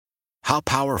How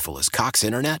powerful is Cox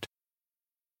Internet?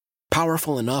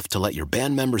 Powerful enough to let your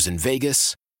band members in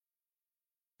Vegas,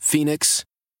 Phoenix,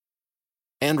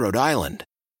 and Rhode Island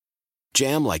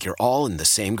jam like you're all in the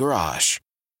same garage.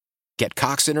 Get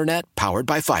Cox Internet powered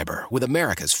by fiber with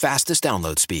America's fastest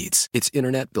download speeds. It's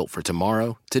internet built for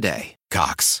tomorrow, today.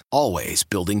 Cox, always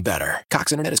building better.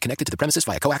 Cox Internet is connected to the premises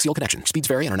via coaxial connection. Speeds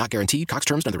vary and are not guaranteed. Cox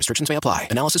terms and other restrictions may apply.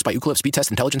 Analysis by Ookla Speed Test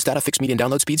Intelligence Data. Fixed median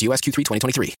download speeds. US Q3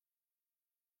 2023.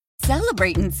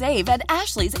 Celebrate and save at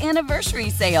Ashley's Anniversary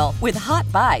Sale. With Hot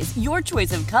Buys, your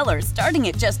choice of colors starting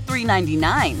at just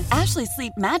 $3.99. Ashley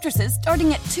Sleep mattresses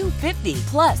starting at $2.50.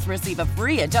 Plus, receive a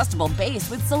free adjustable base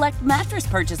with select mattress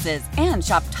purchases. And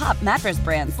shop top mattress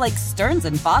brands like Stearns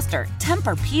 & Foster,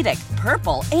 Tempur-Pedic,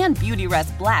 Purple, and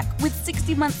Beautyrest Black with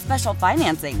 60-month special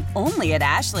financing. Only at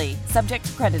Ashley. Subject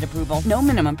to credit approval. No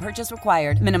minimum purchase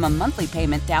required. Minimum monthly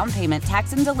payment, down payment,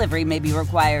 tax, and delivery may be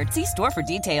required. See store for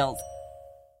details.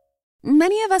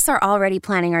 Many of us are already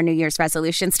planning our New Year's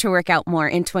resolutions to work out more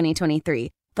in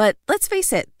 2023. But let's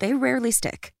face it, they rarely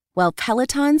stick. Well,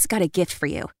 Peloton's got a gift for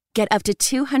you. Get up to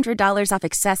 $200 off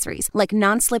accessories like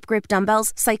non-slip grip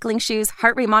dumbbells, cycling shoes,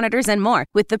 heart rate monitors, and more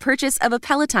with the purchase of a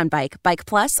Peloton bike, Bike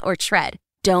Plus, or Tread.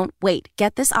 Don't wait.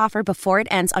 Get this offer before it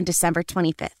ends on December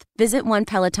 25th. Visit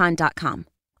onepeloton.com.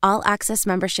 All access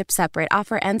membership separate.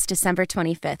 Offer ends December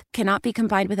 25th. Cannot be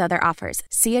combined with other offers.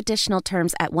 See additional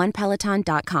terms at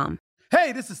onepeloton.com.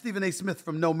 Hey, this is Stephen A. Smith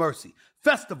from No Mercy.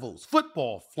 Festivals,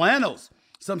 football, flannels.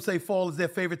 Some say fall is their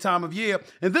favorite time of year.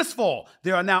 And this fall,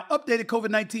 there are now updated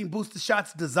COVID-19 booster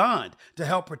shots designed to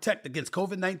help protect against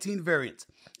COVID-19 variants.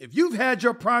 If you've had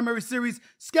your primary series,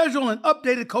 schedule an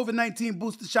updated COVID-19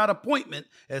 booster shot appointment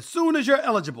as soon as you're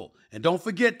eligible. And don't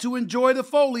forget to enjoy the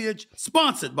foliage.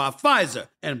 Sponsored by Pfizer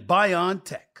and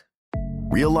BioNTech.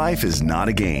 Real life is not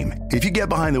a game. If you get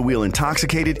behind the wheel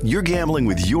intoxicated, you're gambling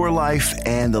with your life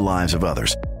and the lives of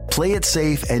others. Play it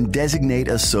safe and designate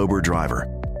a sober driver.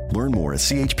 Learn more at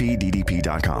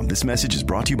chpddp.com. This message is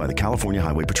brought to you by the California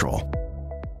Highway Patrol.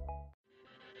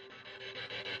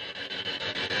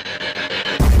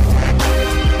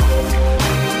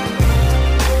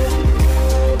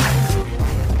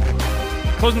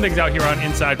 Closing things out here on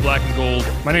Inside Black and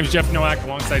Gold. My name is Jeff Nowak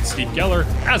alongside Steve Geller.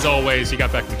 As always, he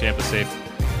got back from Tampa safe.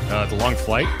 The long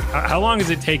flight. How long does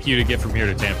it take you to get from here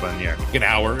to Tampa in the air? An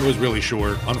hour. It was really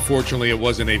short. Unfortunately, it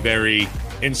wasn't a very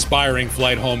inspiring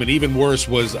flight home. And even worse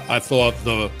was, I thought,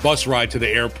 the bus ride to the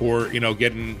airport,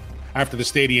 getting after the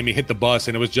stadium, you hit the bus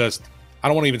and it was just, I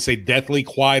don't want to even say deathly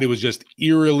quiet. It was just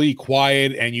eerily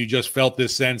quiet. And you just felt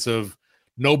this sense of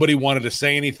nobody wanted to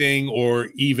say anything or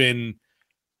even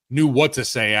knew what to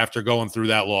say after going through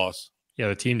that loss. Yeah,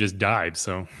 the team just died.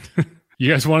 So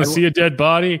you guys want to see a dead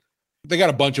body? They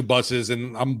got a bunch of buses,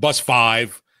 and I'm bus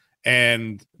 5,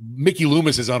 and Mickey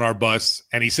Loomis is on our bus,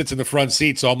 and he sits in the front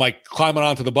seat. So I'm like climbing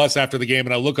onto the bus after the game,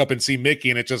 and I look up and see Mickey,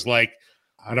 and it's just like,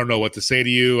 I don't know what to say to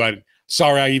you. I'm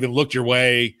sorry I even looked your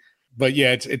way. But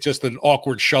yeah, it's just an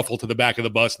awkward shuffle to the back of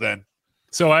the bus then.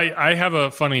 So I have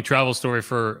a funny travel story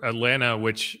for Atlanta,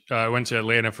 which I went to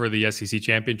Atlanta for the SEC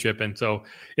championship. And so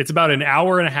it's about an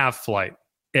hour and a half flight.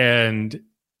 And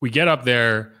we get up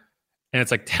there and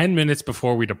it's like 10 minutes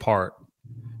before we depart.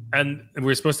 And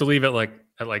we're supposed to leave at like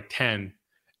 10.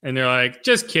 And they're like,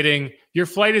 just kidding. Your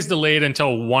flight is delayed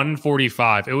until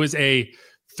 1:45. It was a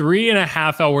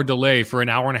 3.5 hour delay for an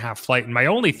hour and a half flight. And my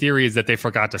only theory is that they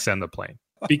forgot to send the plane.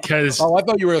 Because I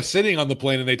thought you were sitting on the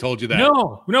plane and they told you that.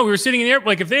 No, we were sitting in the airport.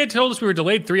 Like if they had told us we were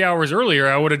delayed 3 hours earlier,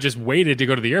 I would have just waited to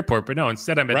go to the airport. But no,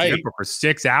 instead I'm at the airport for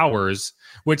 6 hours,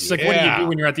 which is like, what do you do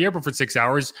when you're at the airport for 6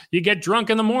 hours? You get drunk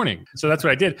in the morning. So that's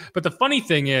what I did. But the funny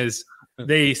thing is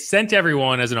they sent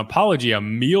everyone as an apology a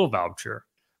meal voucher.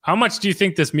 How much do you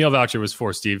think this meal voucher was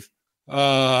for, Steve?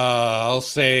 I'll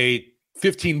say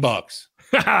 $15.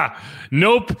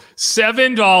 Nope,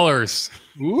 $7.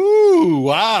 Ooh,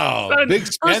 wow. Big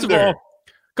spender. First of all,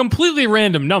 completely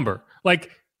random number. Like,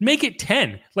 make it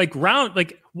 10. Like, round,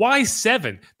 like, why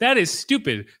 7? That is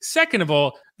stupid. Second of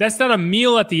all, that's not a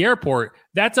meal at the airport.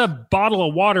 That's a bottle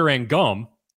of water and gum.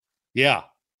 Yeah.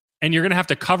 And you're going to have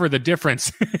to cover the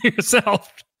difference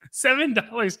yourself. $7.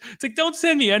 It's like, don't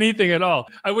send me anything at all.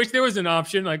 I wish there was an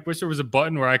option. I wish there was a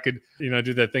button where I could,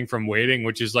 do that thing from Waiting,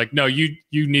 which is like, no, you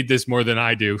need this more than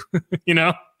I do,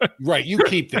 Right. You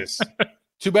keep this.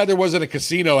 Too bad there wasn't a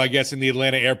casino, I guess, in the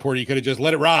Atlanta airport. You could have just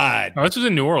let it ride. Oh, this was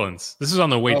in New Orleans. This is on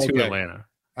the way to Atlanta.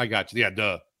 I got you. Yeah,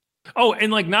 duh. Oh,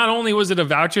 and like not only was it a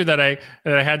voucher that I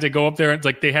had to go up there, it's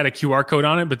like they had a QR code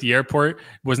on it, but the airport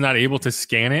was not able to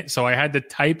scan it. So I had to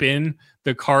type in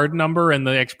the card number and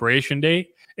the expiration date.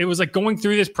 It was like going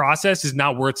through this process is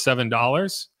not worth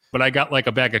 $7. but I got like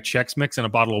a bag of Chex Mix and a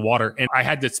bottle of water, and I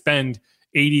had to spend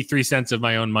 83 cents of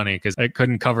my own money because I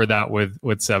couldn't cover that with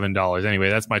 $7. Anyway,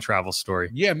 that's my travel story.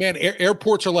 Yeah, man.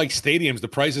 Airports are like stadiums. The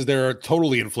prices there are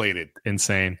totally inflated.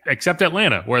 Insane. Except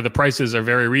Atlanta, where the prices are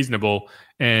very reasonable.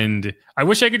 And I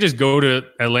wish I could just go to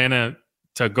Atlanta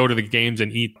to go to the games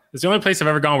and eat. It's the only place I've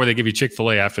ever gone where they give you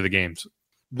Chick-fil-A after the games.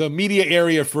 The media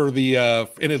area for the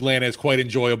in Atlanta is quite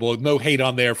enjoyable. No hate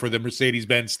on there for the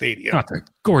Mercedes-Benz Stadium. Not a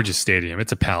gorgeous stadium.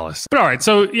 It's a palace. But all right,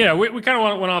 so yeah, we kind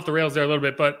of went off the rails there a little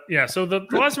bit. But yeah, so the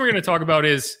last thing we're going to talk about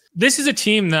is this is a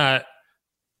team that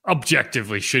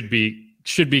objectively should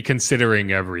be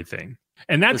considering everything.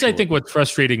 And that's, I think, what's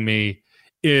frustrating me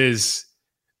is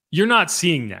you're not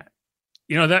seeing that.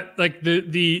 You know, that like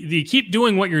the keep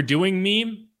doing what you're doing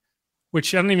meme,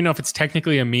 which I don't even know if it's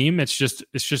technically a meme. It's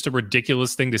just a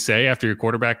ridiculous thing to say after your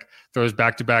quarterback throws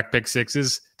back-to-back pick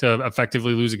sixes to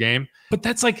effectively lose a game. But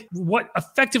that's like what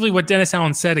Dennis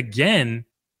Allen said again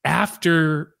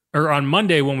after or on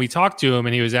Monday when we talked to him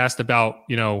and he was asked about,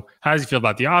 you know, how does he feel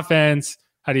about the offense?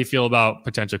 How do you feel about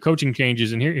potential coaching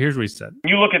changes? And here's what he said.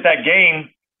 You look at that game,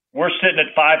 we're sitting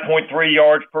at 5.3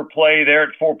 yards per play. They're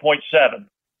at 4.7.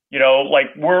 You know, like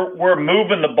we're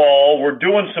moving the ball. We're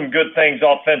doing some good things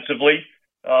offensively,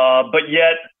 but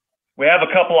yet we have a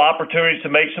couple opportunities to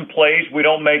make some plays. We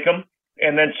don't make them,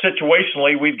 and then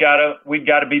situationally we've got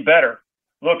to be better.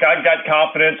 Look, I've got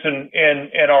confidence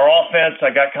in our offense. I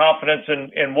got confidence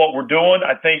in what we're doing.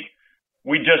 I think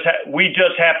we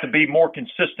just have to be more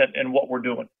consistent in what we're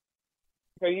doing.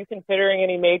 Are you considering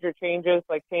any major changes,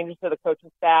 like changes to the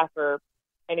coaching staff or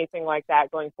anything like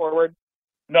that going forward?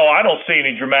 No, I don't see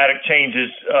any dramatic changes,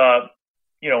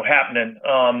 happening.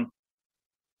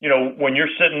 When you're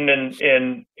sitting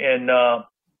in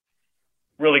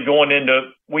really going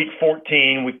into week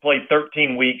 14, we played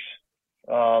 13 weeks,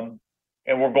 and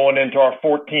we're going into our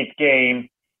 14th game.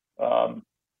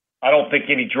 I don't think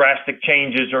any drastic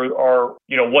changes are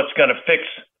what's going to fix,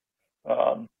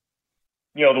 the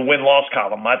win-loss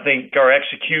column. I think our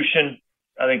execution,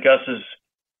 I think us as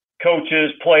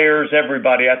coaches, players,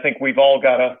 everybody, I think we've all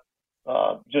got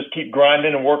to just keep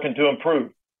grinding and working to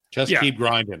improve. Keep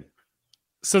grinding.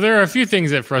 So there are a few things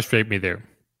that frustrate me there,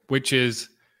 which is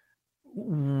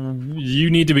you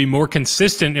need to be more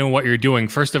consistent in what you're doing.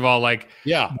 First of all,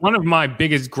 one of my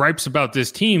biggest gripes about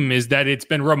this team is that it's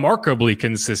been remarkably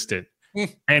consistent,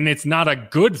 and it's not a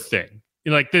good thing.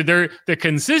 Like the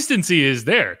consistency is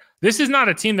there. This is not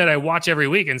a team that I watch every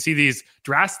week and see these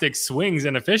drastic swings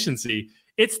in efficiency.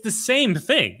 It's the same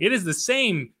thing. It is the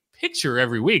same picture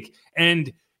every week.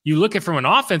 And you look at it from an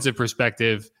offensive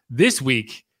perspective, this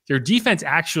week, your defense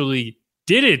actually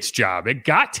did its job. It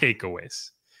got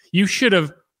takeaways. You should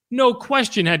have, no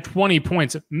question, had 20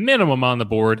 points minimum on the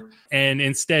board. And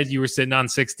instead, you were sitting on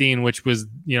 16, which was,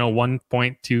 1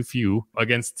 point too few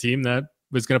against a team that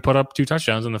was going to put up 2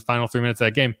 touchdowns in the final 3 minutes of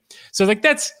that game. So,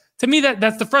 that's to me,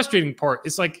 that's the frustrating part.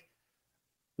 It's like,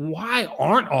 why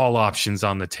aren't all options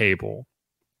on the table?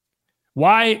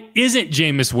 Why isn't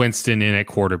Jameis Winston in at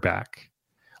quarterback?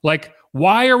 Like,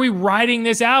 why are we riding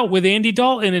this out with Andy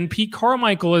Dalton and Pete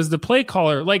Carmichael as the play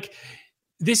caller? Like,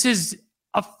 this is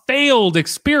a failed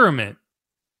experiment.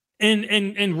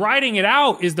 And riding it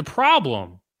out is the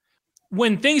problem.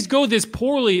 When things go this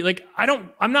poorly,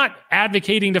 I'm not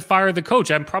advocating to fire the coach.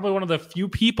 I'm probably one of the few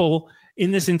people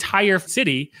in this entire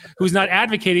city who's not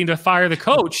advocating to fire the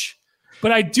coach.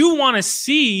 But I do want to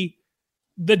see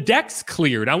the deck's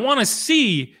cleared. I want to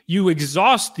see you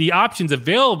exhaust the options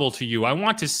available to you. I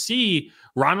want to see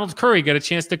Ronald Curry get a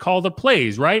chance to call the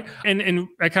plays, right? And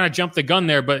I kind of jumped the gun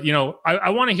there, but I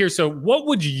want to hear, so what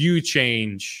would you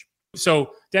change?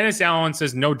 So Dennis Allen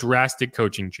says no drastic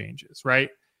coaching changes, right?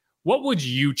 What would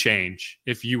you change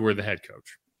if you were the head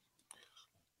coach?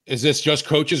 Is this just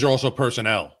coaches or also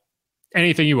personnel?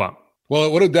 Anything you want. Well,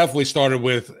 it would have definitely started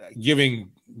with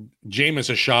giving Jameis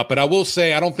a shot, but I will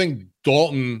say I don't think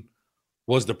Dalton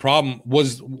was the problem.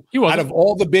 Out of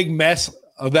all the big mess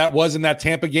of that was in that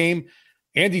Tampa game,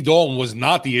 Andy Dalton was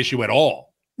not the issue at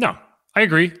all. No, I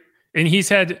agree. And he's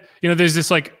had, there's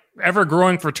this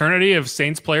ever-growing fraternity of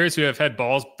Saints players who have had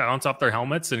balls bounce off their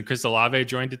helmets, and Chris Olave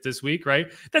joined it this week,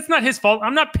 right? That's not his fault.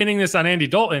 I'm not pinning this on Andy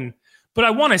Dalton, but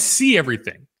I want to see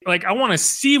everything. I want to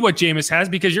see what Jameis has,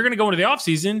 because you're going to go into the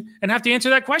offseason and have to answer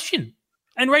that question.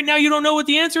 And right now you don't know what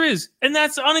the answer is, and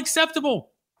that's unacceptable.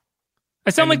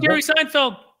 I sound like Gary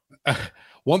Seinfeld.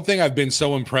 One thing I've been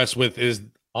so impressed with is,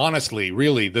 honestly,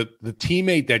 really, the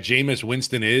teammate that Jameis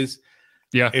Winston is.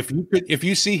 Yeah. If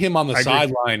you see him on the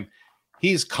sideline,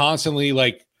 he's constantly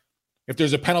If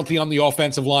there's a penalty on the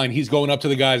offensive line, he's going up to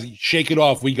the guys, shake it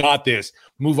off. We got this.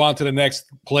 Move on to the next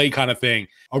play kind of thing.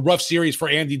 A rough series for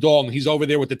Andy Dalton. He's over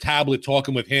there with the tablet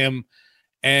talking with him.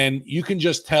 And you can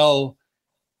just tell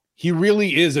he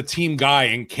really is a team guy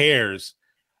and cares.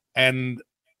 And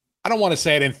I don't want to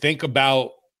say I didn't think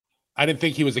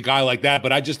he was a guy like that,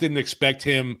 but I just didn't expect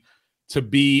him to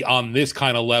be on this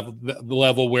kind of level, the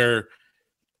level where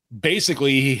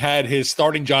basically he had his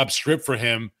starting job stripped for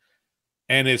him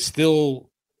and is still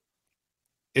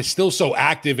so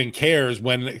active and cares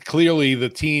when clearly the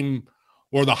team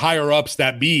or the higher ups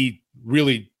that be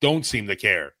really don't seem to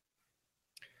care.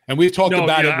 And we've talked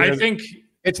about it. I think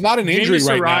it's not an injury Jameis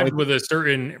right arrived now. with a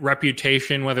certain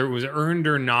reputation, whether it was earned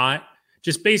or not,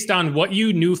 just based on what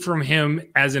you knew from him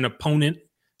as an opponent,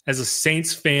 as a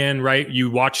Saints fan, right?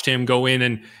 You watched him go in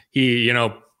and he,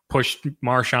 pushed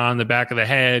Marshawn in the back of the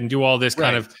head and do all this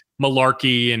kind of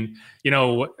malarkey. And,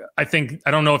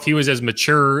 I don't know if he was as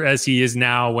mature as he is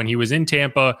now when he was in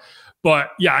Tampa, but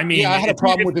yeah, I mean, I had a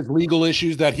problem with his legal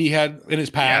issues that he had in his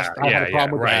past. I had a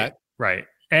problem with that. Right.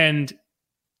 And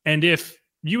if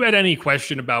you had any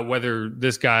question about whether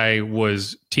this guy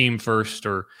was team first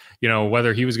or,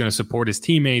 whether he was going to support his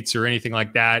teammates or anything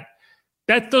like that,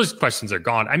 those questions are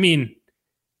gone. I mean,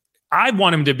 I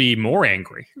want him to be more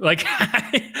angry. Like,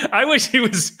 I wish he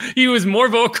was more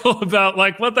vocal about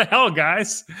like, what the hell,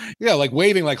 guys? Yeah, like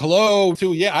waving, like hello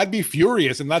too. Yeah, I'd be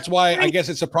furious, and that's why I guess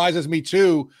it surprises me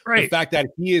too. The fact that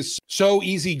he is so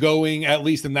easygoing, at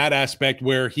least in that aspect,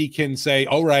 where he can say,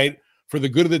 "All right, for the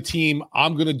good of the team,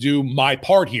 I'm going to do my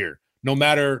part here, no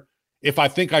matter if I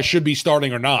think I should be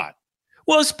starting or not."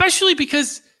 Well, especially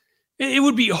because it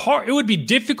would be hard. It would be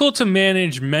difficult to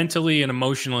manage mentally and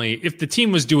emotionally if the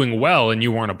team was doing well and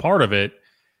you weren't a part of it.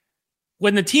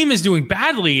 When the team is doing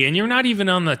badly and you're not even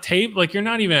on the tape, like you're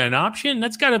not even an option,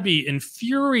 that's got to be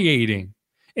infuriating.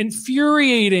 They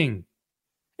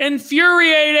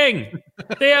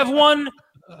have won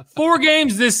 4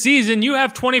 games this season. You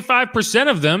have 25%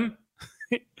 of them.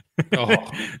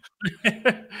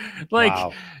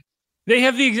 Wow. They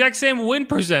have the exact same win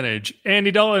percentage,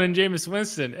 Andy Dalton and Jameis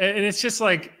Winston. And it's just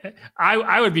like,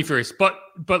 I would be furious.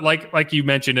 But like you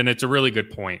mentioned, and it's a really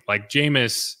good point, like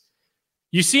Jameis,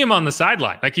 you see him on the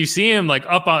sideline. Like you see him like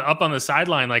up on the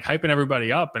sideline, like hyping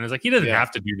everybody up. And it's like, he doesn't have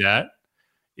to do that.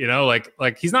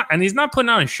 Like he's not putting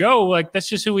on a show. Like that's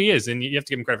just who he is. And you have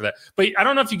to give him credit for that. But I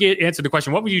don't know if you answered the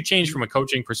question. What would you change from a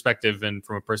coaching perspective and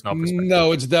from a personnel perspective?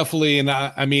 No, it's definitely, and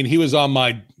I mean, he was on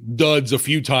my duds a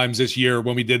few times this year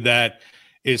when we did that,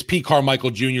 is Pete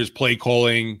Carmichael Jr.'s play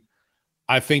calling.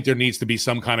 I think there needs to be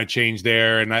some kind of change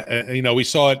there. And we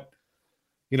saw it,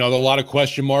 a lot of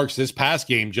question marks this past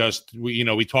game.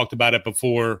 We talked about it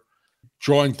before,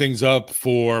 drawing things up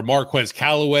for Marquez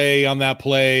Callaway on that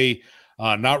play.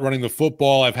 Not running the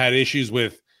football. I've had issues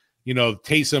with,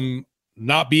 Taysom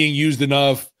not being used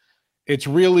enough. It's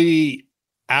really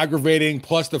aggravating.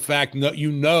 Plus the fact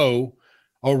that,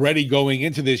 already going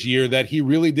into this year that he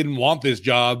really didn't want this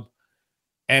job.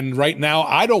 And right now,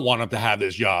 I don't want him to have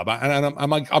this job.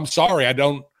 I'm sorry. I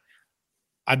don't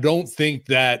think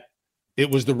that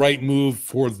it was the right move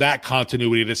for that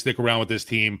continuity to stick around with this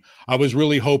team. I was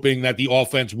really hoping that the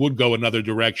offense would go another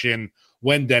direction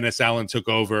when Dennis Allen took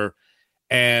over.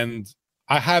 And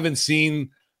I haven't seen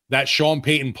that Sean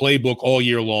Payton playbook all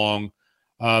year long.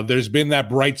 There's been that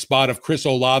bright spot of Chris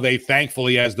Olave,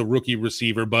 thankfully, as the rookie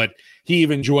receiver, but he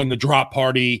even joined the drop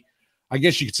party, I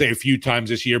guess you could say a few times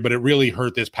this year, but it really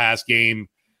hurt this past game.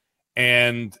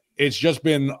 And it's just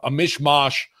been a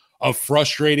mishmash of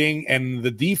frustrating. And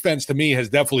the defense, to me, has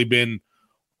definitely been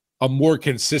a more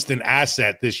consistent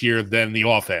asset this year than the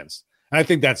offense. And I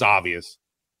think that's obvious.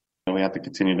 We have to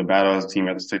continue to battle as a team. We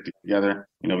have to stick together.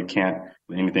 We can't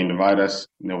let anything divide us.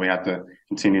 We have to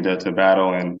continue to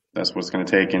battle, and that's what it's going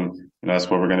to take. And that's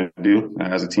what we're going to do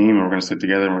as a team. We're going to stick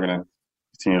together, and we're going to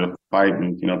continue to fight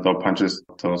and throw punches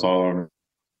until it's all over.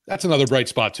 That's another bright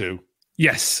spot too.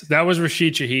 Yes, that was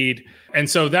Rashid Shaheed. And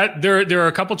so that there are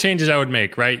a couple changes I would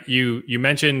make. Right, you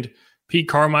mentioned Pete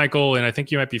Carmichael, and I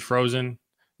think you might be frozen.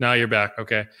 No, you're back.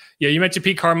 Okay, yeah, you mentioned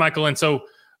Pete Carmichael, and so.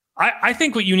 I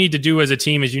think what you need to do as a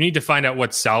team is you need to find out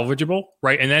what's salvageable,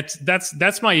 right? And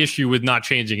that's my issue with not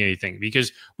changing anything,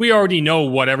 because we already know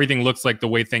what everything looks like the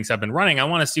way things have been running. I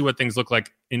want to see what things look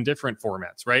like in different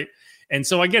formats, right? And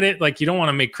so I get it. Like, you don't want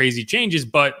to make crazy changes,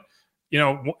 but,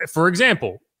 for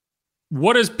example,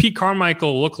 what does Pete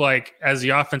Carmichael look like as the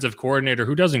offensive coordinator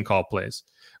who doesn't call plays,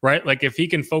 right? Like, if he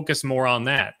can focus more on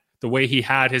that, the way he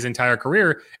had his entire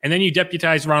career. And then you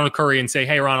deputize Ronald Curry and say,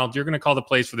 hey, Ronald, you're going to call the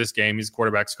plays for this game. He's the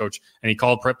quarterback's coach, and he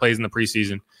called plays in the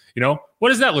preseason. What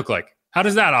does that look like? How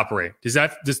does that operate?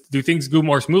 Do things go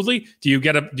more smoothly? Do you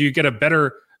get a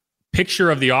better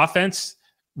picture of the offense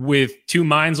with two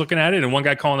minds looking at it and one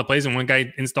guy calling the plays and one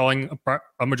guy installing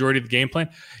a majority of the game plan?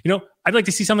 I'd like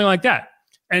to see something like that.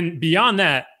 And beyond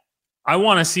that, I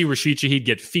want to see Rashid Shaheed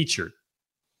get featured,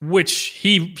 which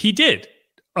he did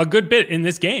a good bit in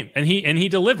this game, and he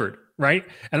delivered, right?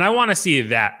 And I want to see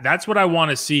that. That's what I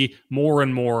want to see more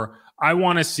and more. I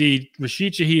want to see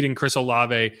Rashid Shaheed and Chris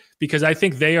Olave, because I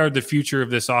think they are the future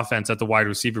of this offense at the wide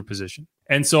receiver position.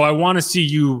 And so I want to see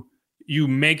you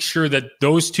make sure that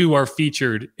those two are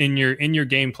featured in your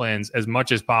game plans as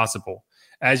much as possible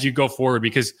as you go forward.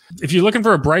 Because if you're looking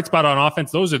for a bright spot on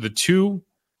offense, those are the two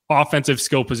offensive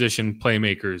skill position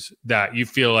playmakers that you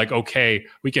feel like, okay,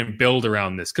 we can build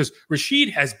around this. Because Rashid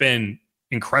has been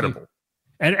incredible.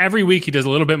 And every week he does a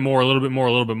little bit more.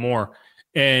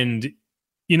 And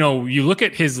you look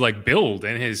at his build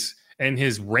and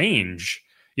his range.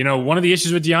 One of the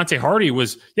issues with Deontay Hardy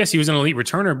was, yes, he was an elite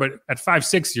returner, but at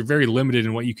 5'6", you're very limited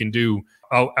in what you can do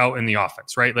out in the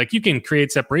offense, right? Like, you can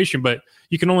create separation, but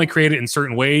you can only create it in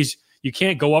certain ways. You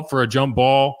can't go up for a jump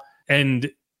ball. And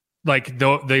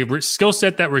the skill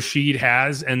set that Rashid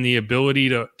has and the ability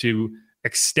to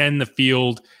extend the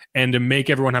field and to make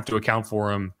everyone have to account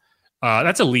for him,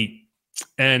 that's elite.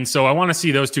 And so I want to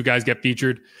see those two guys get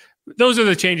featured. Those are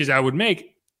the changes I would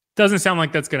make. Doesn't sound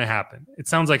like that's going to happen. It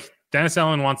sounds like Dennis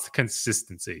Allen wants the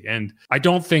consistency. And I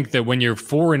don't think that when you're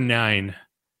 4-9,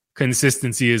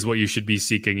 consistency is what you should be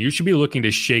seeking. You should be looking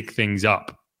to shake things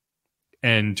up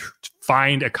and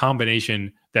find a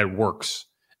combination that works.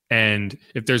 And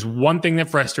if there's one thing that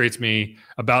frustrates me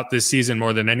about this season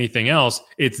more than anything else,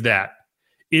 it's that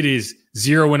it is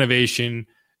zero innovation,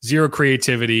 zero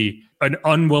creativity, an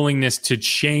unwillingness to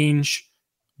change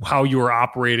how you are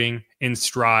operating in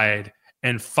stride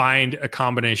and find a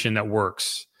combination that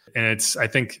works. And I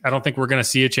don't think we're going to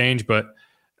see a change, but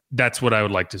that's what I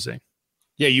would like to see.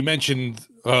 Yeah, you mentioned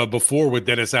before with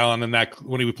Dennis Allen and that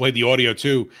when we played the audio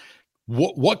too.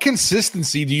 What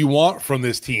consistency do you want from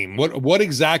this team? What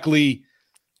exactly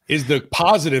is the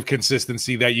positive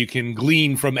consistency that you can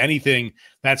glean from anything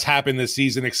that's happened this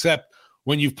season, except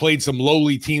when you've played some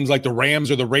lowly teams like the Rams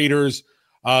or the Raiders?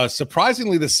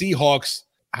 Surprisingly, the Seahawks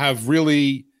have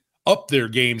really upped their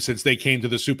game since they came to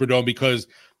the Superdome, because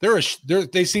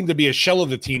they seem to be a shell of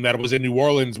the team that was in New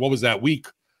Orleans. What was that, week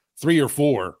 3 or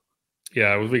 4?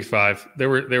 Yeah, it was week 5. They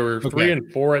were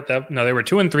 3-4 at that. No, they were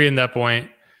 2-3 in that point.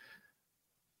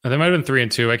 They might have been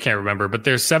 3-2. I can't remember, but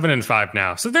they're 7-5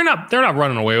 now. So they're not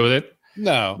running away with it.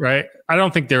 No, right? I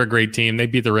don't think they're a great team. They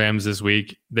beat the Rams this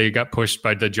week. They got pushed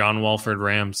by the John Walford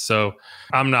Rams. So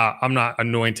I'm not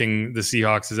anointing the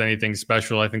Seahawks as anything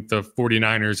special. I think the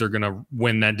 49ers are going to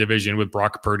win that division with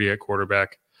Brock Purdy at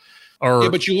quarterback.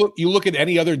 But you look at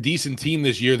any other decent team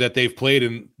this year that they've played,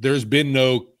 and there's been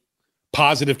no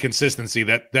positive consistency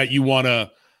that you want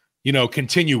to,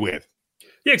 continue with.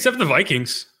 Yeah, except the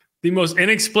Vikings. The most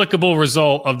inexplicable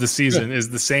result of the season is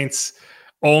the Saints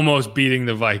almost beating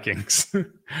the Vikings,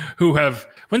 who have.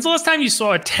 When's the last time you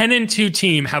saw a 10-2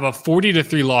 team have a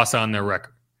 40-3 loss on their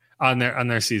record on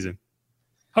their season?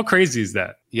 How crazy is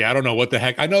that? Yeah, I don't know what the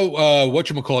heck. I know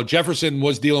whatchamacallit, Jefferson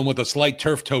was dealing with a slight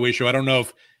turf toe issue. I don't know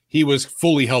if he was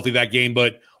fully healthy that game,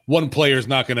 but one player is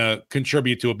not going to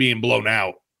contribute to it being blown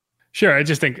out. Sure, I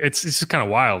just think it's just kind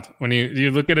of wild when you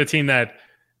look at a team that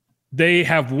they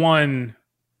have won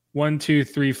 1, 2,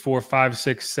 3, 4, 5,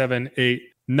 6, 7, 8,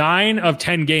 9 of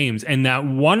 10 games, and that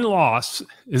one loss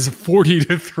is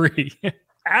 40-3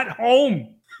 at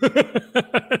home.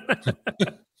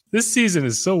 This season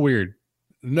is so weird.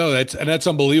 No, that's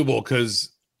unbelievable because,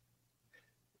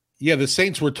 yeah, the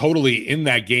Saints were totally in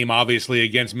that game, obviously,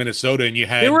 against Minnesota, and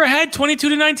they were ahead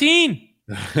 22-19.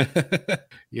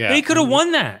 Yeah, they could have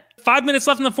won that. 5 minutes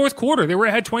left in the fourth quarter. They were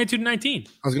ahead 22-19. I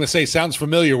was going to say, sounds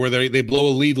familiar where they blow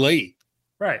a lead late.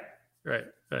 Right.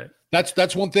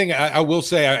 That's one thing I will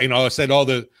say. I said all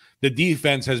the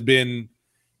defense has been,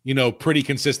 pretty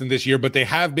consistent this year, but they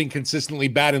have been consistently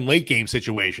bad in late game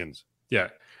situations. Yeah.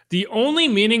 The only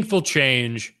meaningful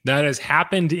change that has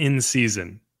happened in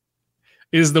season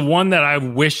is the one that I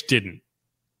wish didn't,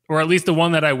 or at least the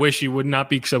one that I wish he would not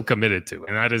be so committed to,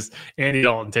 and that is Andy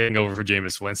Dalton taking over for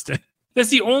Jameis Winston. That's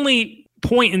the only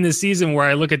point in this season where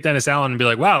I look at Dennis Allen and be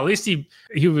like, wow, at least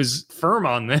he was firm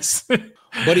on this.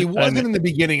 But he wasn't in the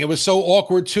beginning. It was so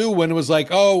awkward, too, when it was like,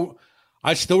 oh,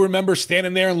 I still remember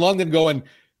standing there in London going,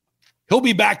 he'll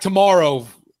be back tomorrow.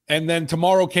 And then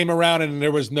tomorrow came around and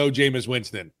there was no Jameis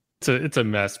Winston. It's a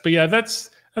mess. But, yeah, that's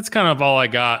kind of all I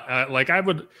got.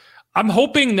 I'm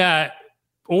hoping that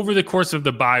over the course of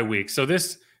the bye week. So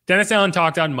Dennis Allen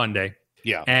talked on Monday.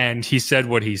 Yeah. And he said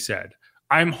what he said.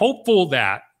 I'm hopeful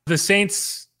that the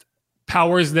Saints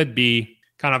powers that be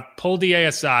kind of pull DA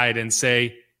aside and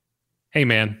say, hey,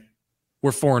 man,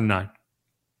 we're 4-9.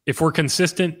 If we're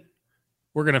consistent,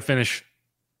 we're going to finish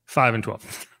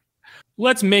 5-12.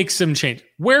 Let's make some change.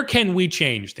 Where can we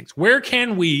change things? Where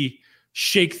can we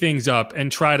shake things up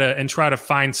and try to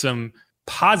find some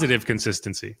positive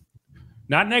consistency,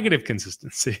 not negative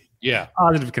consistency? Yeah,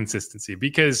 positive consistency.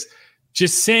 Because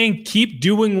just saying keep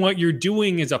doing what you're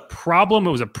doing is a problem.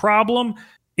 It was a problem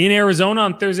in Arizona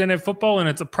on Thursday Night Football, and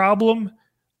it's a problem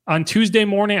on Tuesday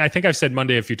morning. I think I've said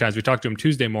Monday a few times. We talked to him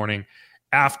Tuesday morning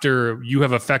after you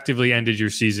have effectively ended your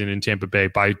season in Tampa Bay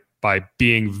by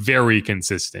being very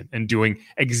consistent and doing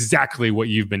exactly what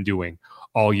you've been doing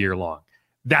all year long.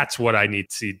 That's what I need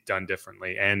to see done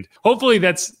differently. And hopefully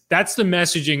that's the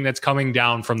messaging that's coming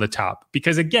down from the top.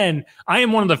 Because again, I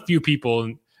am one of the few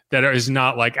people that is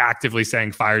not like actively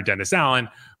saying fire Dennis Allen,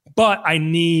 but I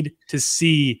need to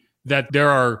see that there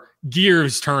are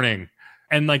gears turning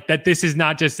and like that this is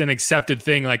not just an accepted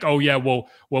thing. Like, oh yeah, well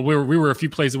we were a few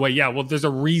plays away. Yeah, well there's a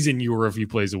reason you were a few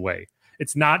plays away.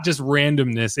 It's not just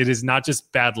randomness. It is not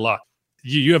just bad luck.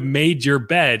 You have made your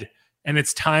bed, and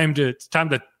it's time to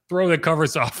throw the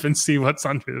covers off and see what's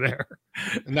under there.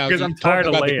 Because I'm tired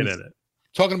of laying in it.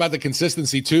 Talking about the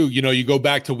consistency too, you go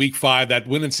back to week 5, that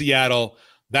win in Seattle,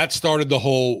 that started the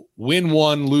whole win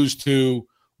 1, lose 2,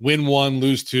 win 1,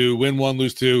 lose 2, win 1,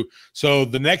 lose 2. So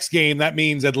the next game, that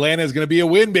means Atlanta is going to be a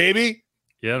win, baby.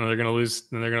 Yeah, and they're going to lose.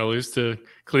 And they're going to lose to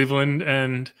Cleveland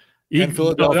and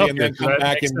Philadelphia, and then come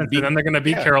back and beat, and then they're going to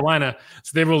beat Carolina.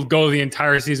 So they will go the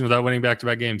entire season without winning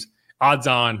back-to-back games. Odds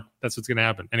on, that's what's going to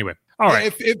happen. Anyway, all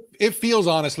right. It feels,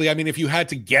 honestly, I mean, if you had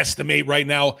to guesstimate right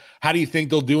now, how do you think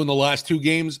they'll do in the last 2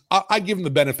 games? I'd give them the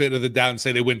benefit of the doubt and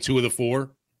say they win 2 of the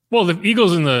 4. Well, the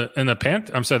Eagles and the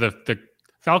the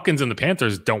Falcons and the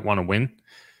Panthers don't want to win.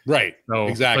 Right. So,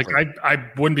 exactly. Like, I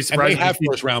wouldn't be surprised. And they have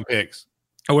first-round picks.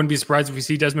 I wouldn't be surprised if we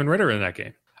see Desmond Ridder in that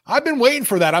game. I've been waiting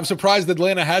for that. I'm surprised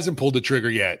Atlanta hasn't pulled the trigger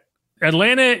yet.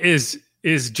 Atlanta is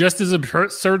just as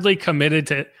absurdly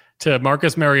committed to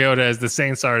Marcus Mariota as the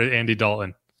Saints are to Andy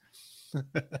Dalton.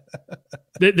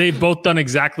 They've both done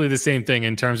exactly the same thing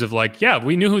in terms of like, yeah,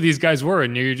 we knew who these guys were,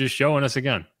 and you're just showing us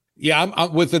again. Yeah,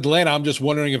 I'm with Atlanta. I'm just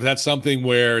wondering if that's something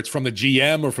where it's from the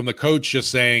GM or from the coach just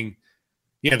saying,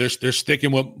 yeah, they're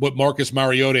sticking with Marcus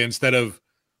Mariota instead of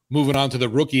moving on to the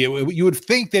rookie. You would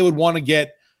think they would want to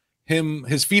get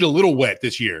his feet a little wet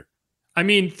this year. I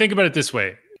mean, think about it this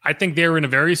way. I think they're in a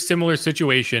very similar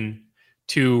situation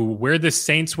to where the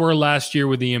Saints were last year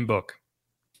with Ian Book.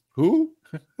 Who?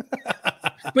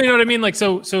 But you know what I mean? Like,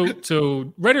 so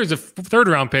Ridder's a 3rd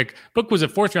round pick. Book was a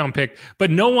 4th round pick, but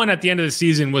no one at the end of the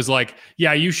season was like,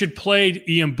 yeah, you should play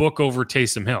Ian Book over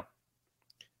Taysom Hill.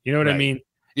 You know what I mean?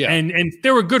 Yeah. And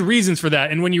there were good reasons for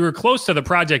that. And when you were close to the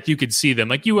project, you could see them.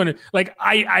 Like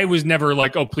I was never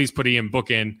like, oh, please put Ian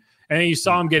Book in. And then you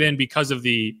saw him get in because of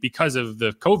the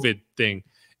COVID thing.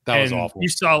 That was awful. You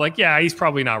saw like, yeah, he's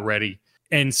probably not ready.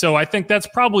 And so I think that's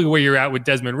probably where you're at with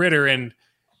Desmond Ridder. And,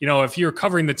 if you're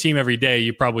covering the team every day,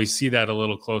 you probably see that a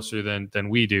little closer than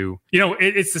we do.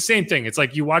 It's the same thing. It's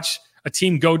like you watch a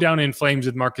team go down in flames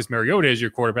with Marcus Mariota as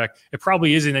your quarterback. It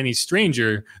probably isn't any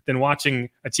stranger than watching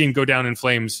a team go down in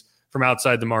flames from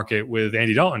outside the market with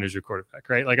Andy Dalton as your quarterback,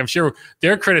 right? Like I'm sure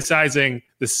they're criticizing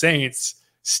the Saints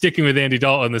sticking with Andy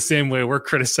Dalton the same way we're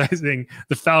criticizing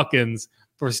the Falcons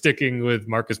for sticking with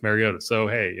Marcus Mariota. So,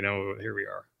 hey, here we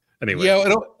are. Anyway.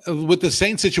 Yeah, with the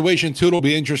Saints situation, too, it'll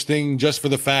be interesting just for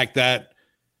the fact that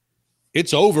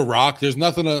it's over, Rock. There's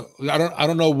nothing I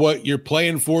don't know what you're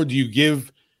playing for. Do you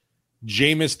give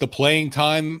Jameis the playing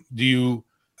time? Do you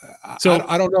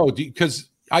I don't know, because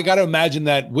I got to imagine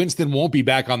that Winston won't be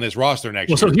back on this roster next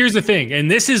year. So here's the thing, and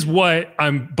this is what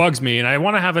bugs me, and I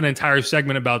want to have an entire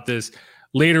segment about this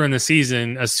later in the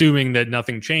season, assuming that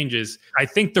nothing changes. I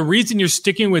think the reason you're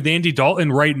sticking with Andy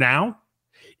Dalton right now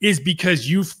is because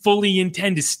you fully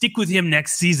intend to stick with him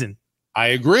next season. I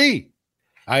agree.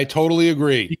 I totally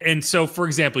agree. And so, for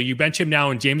example, you bench him now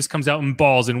and Jameis comes out and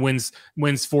balls and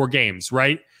wins 4 games,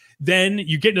 right? Then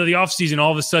you get into the offseason,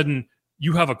 all of a sudden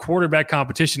you have a quarterback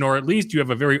competition, or at least you have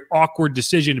a very awkward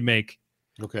decision to make.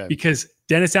 Okay. Because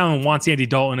Dennis Allen wants Andy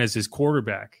Dalton as his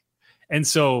quarterback. And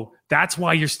so that's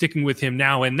why you're sticking with him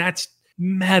now. And that's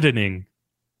maddening.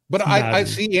 But I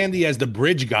see Andy as the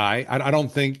bridge guy. I don't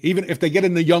think, even if they get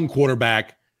in the young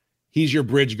quarterback, he's your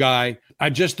bridge guy. I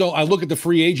just don't. I look at the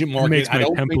free agent market. Makes my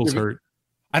temples hurt.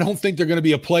 I don't think they're going to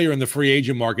be a player in the free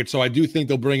agent market. So I do think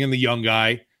they'll bring in the young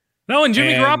guy. No, and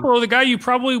Jimmy Garoppolo, the guy you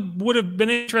probably would have been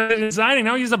interested in signing,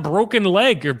 now he's a broken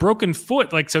leg or broken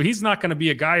foot. So he's not going to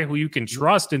be a guy who you can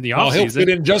trust in the offseason. He'll fit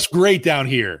in just great down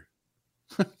here.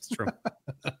 It's true.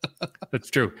 That's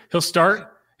true. He'll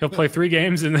start. He'll play 3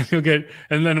 games, and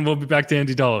then we'll be back to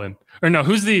Andy Dalton. Or no,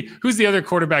 who's the other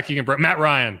quarterback you can bring? Matt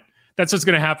Ryan. That's what's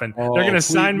going to happen. They're going to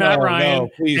sign Matt Ryan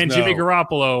and Jimmy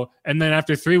Garoppolo, and then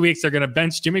after 3 weeks, they're going to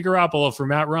bench Jimmy Garoppolo for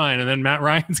Matt Ryan, and then Matt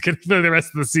Ryan's going to play the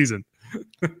rest of the season.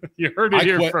 You heard it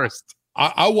here first.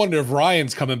 I wonder if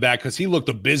Ryan's coming back because he looked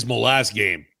abysmal last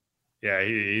game. Yeah,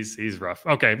 he's rough.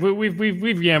 Okay,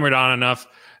 we've yammered on enough.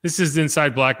 This is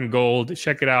Inside Black and Gold.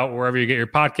 Check it out wherever you get your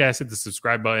podcast. Hit the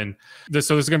subscribe button.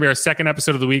 So this is going to be our second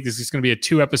episode of the week. This is going to be a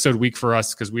 2-episode week for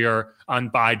us because we are on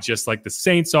bye just like the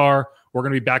Saints are. We're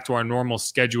going to be back to our normal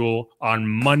schedule on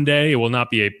Monday. It will not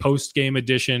be a post-game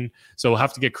edition, so we'll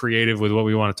have to get creative with what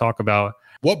we want to talk about.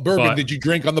 What bourbon did you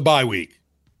drink on the bye week?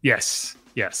 Yes.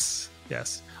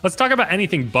 Let's talk about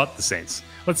anything but the Saints.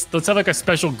 Let's have like a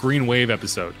special Green Wave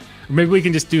episode. Or maybe we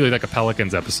can just do like a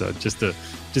Pelicans episode just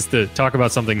to talk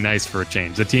about something nice for a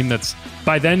change. The team that's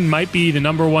by then might be the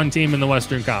number 1 team in the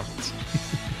Western Conference.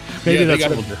 Maybe that's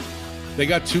what we'll do. They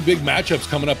got 2 big matchups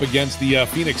coming up against the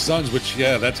Phoenix Suns, which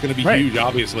that's going to be huge,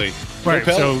 obviously. Right.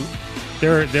 So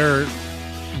they're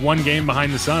 1 game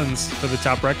behind the Suns for the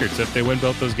top record. So if they win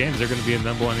both those games, they're going to be in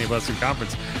number 1 in the Western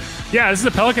Conference. Yeah, this is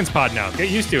a Pelicans pod now. Get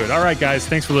used to it. All right, guys.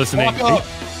 Thanks for listening.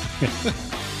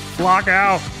 Flock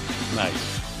out.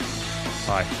 Nice.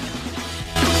 Bye.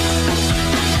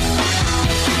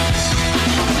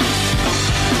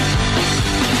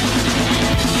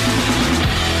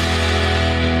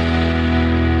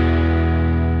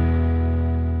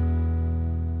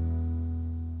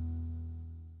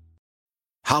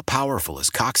 How powerful is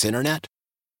Cox Internet?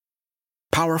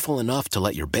 Powerful enough to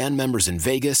let your band members in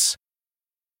Vegas,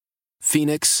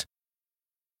 Phoenix,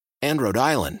 and Rhode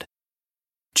Island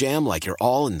jam like you're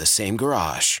all in the same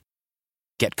garage.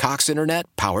 Get Cox Internet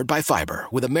powered by fiber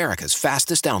with America's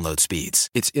fastest download speeds.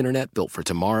 It's internet built for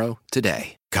tomorrow,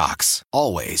 today. Cox,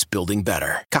 always building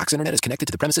better. Cox Internet is connected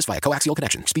to the premises via coaxial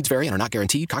connection. Speeds vary and are not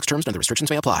guaranteed. Cox terms and other restrictions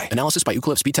may apply. Analysis by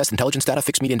Ookla Speed Test Intelligence Data.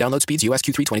 Fixed median download speeds. US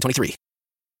Q3 2023.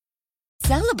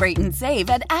 Celebrate and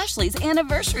save at Ashley's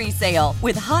Anniversary Sale.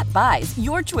 With Hot Buys,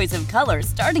 your choice of colors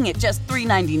starting at just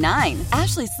 $3.99.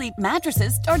 Ashley Sleep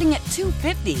mattresses starting at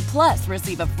 $2.50. Plus,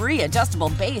 receive a free adjustable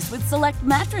base with select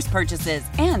mattress purchases.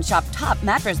 And shop top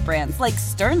mattress brands like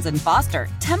Stearns & Foster,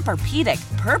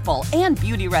 Tempur-Pedic, Purple, and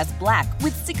Beautyrest Black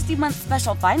with 60-month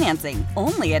special financing.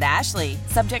 Only at Ashley.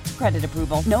 Subject to credit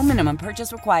approval. No minimum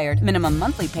purchase required. Minimum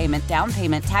monthly payment, down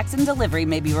payment, tax, and delivery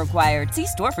may be required. See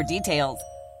store for details.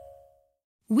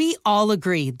 We all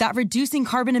agree that reducing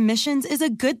carbon emissions is a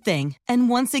good thing. And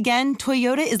once again,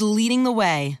 Toyota is leading the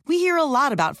way. We hear a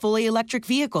lot about fully electric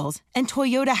vehicles, and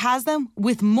Toyota has them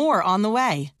with more on the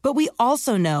way. But we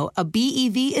also know a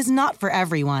BEV is not for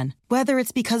everyone. Whether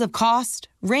it's because of cost,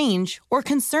 range, or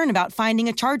concern about finding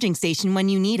a charging station when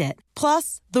you need it.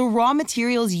 Plus, the raw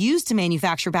materials used to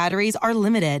manufacture batteries are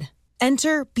limited.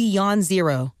 Enter Beyond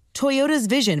Zero, Toyota's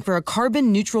vision for a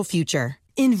carbon-neutral future.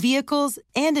 In vehicles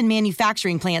and in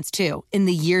manufacturing plants, too, in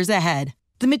the years ahead.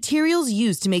 The materials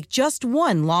used to make just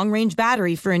one long-range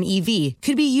battery for an EV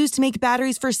could be used to make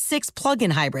batteries for 6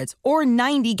 plug-in hybrids or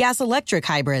 90 gas-electric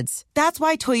hybrids. That's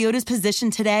why Toyota's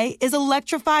position today is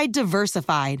electrified,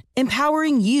 diversified,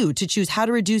 empowering you to choose how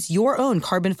to reduce your own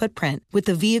carbon footprint with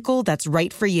the vehicle that's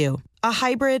right for you. A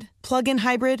hybrid, plug-in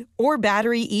hybrid, or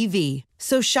battery EV.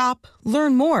 So shop,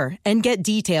 learn more, and get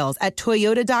details at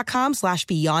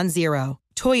toyota.com/beyondzero.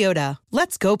 Toyota,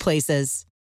 let's go places.